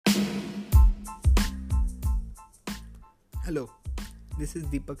Hello, this is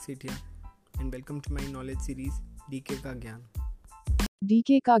Deepak Sethia and welcome to my knowledge series DK का ज्ञान.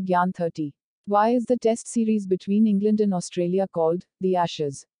 DK Ka Gyan 30. Why is the test series between England and Australia called the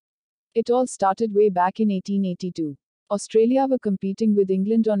Ashes? It all started way back in 1882. Australia were competing with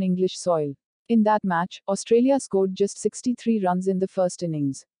England on English soil. In that match, Australia scored just 63 runs in the first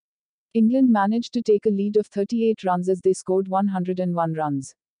innings. England managed to take a lead of 38 runs as they scored 101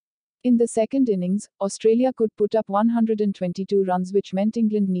 runs. In the second innings, Australia could put up 122 runs, which meant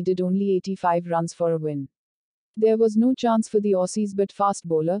England needed only 85 runs for a win. There was no chance for the Aussies, but fast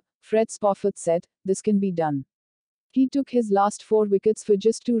bowler, Fred Spofford said, "This can be done." He took his last 4 wickets for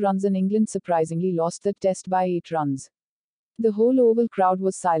just 2 runs and England surprisingly lost that test by 8 runs. The whole Oval crowd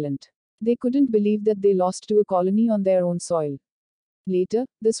was silent. They couldn't believe that they lost to a colony on their own soil. Later,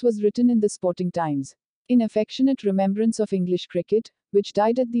 this was written in the Sporting Times. In affectionate remembrance of English cricket, which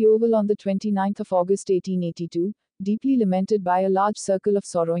died at the Oval on the 29th of August 1882, deeply lamented by a large circle of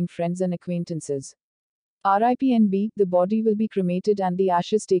sorrowing friends and acquaintances. RIPNB, the body will be cremated and the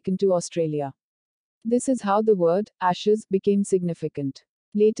ashes taken to Australia. This is how the word, ashes, became significant.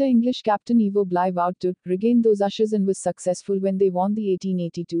 Later English captain Ivo Bly vowed to regain those ashes and was successful when they won the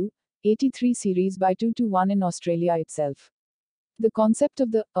 1882-83 series by 2-1 in Australia itself. The concept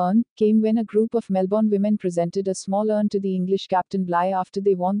of the urn came when a group of Melbourne women presented a small urn to the English captain Bly after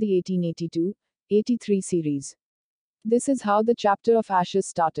they won the 1882-83 series. This is how the chapter of Ashes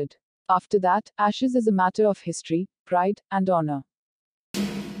started. After that, Ashes is a matter of history, pride, and honor.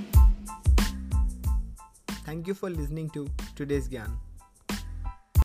 Thank you for listening to today's Gyan.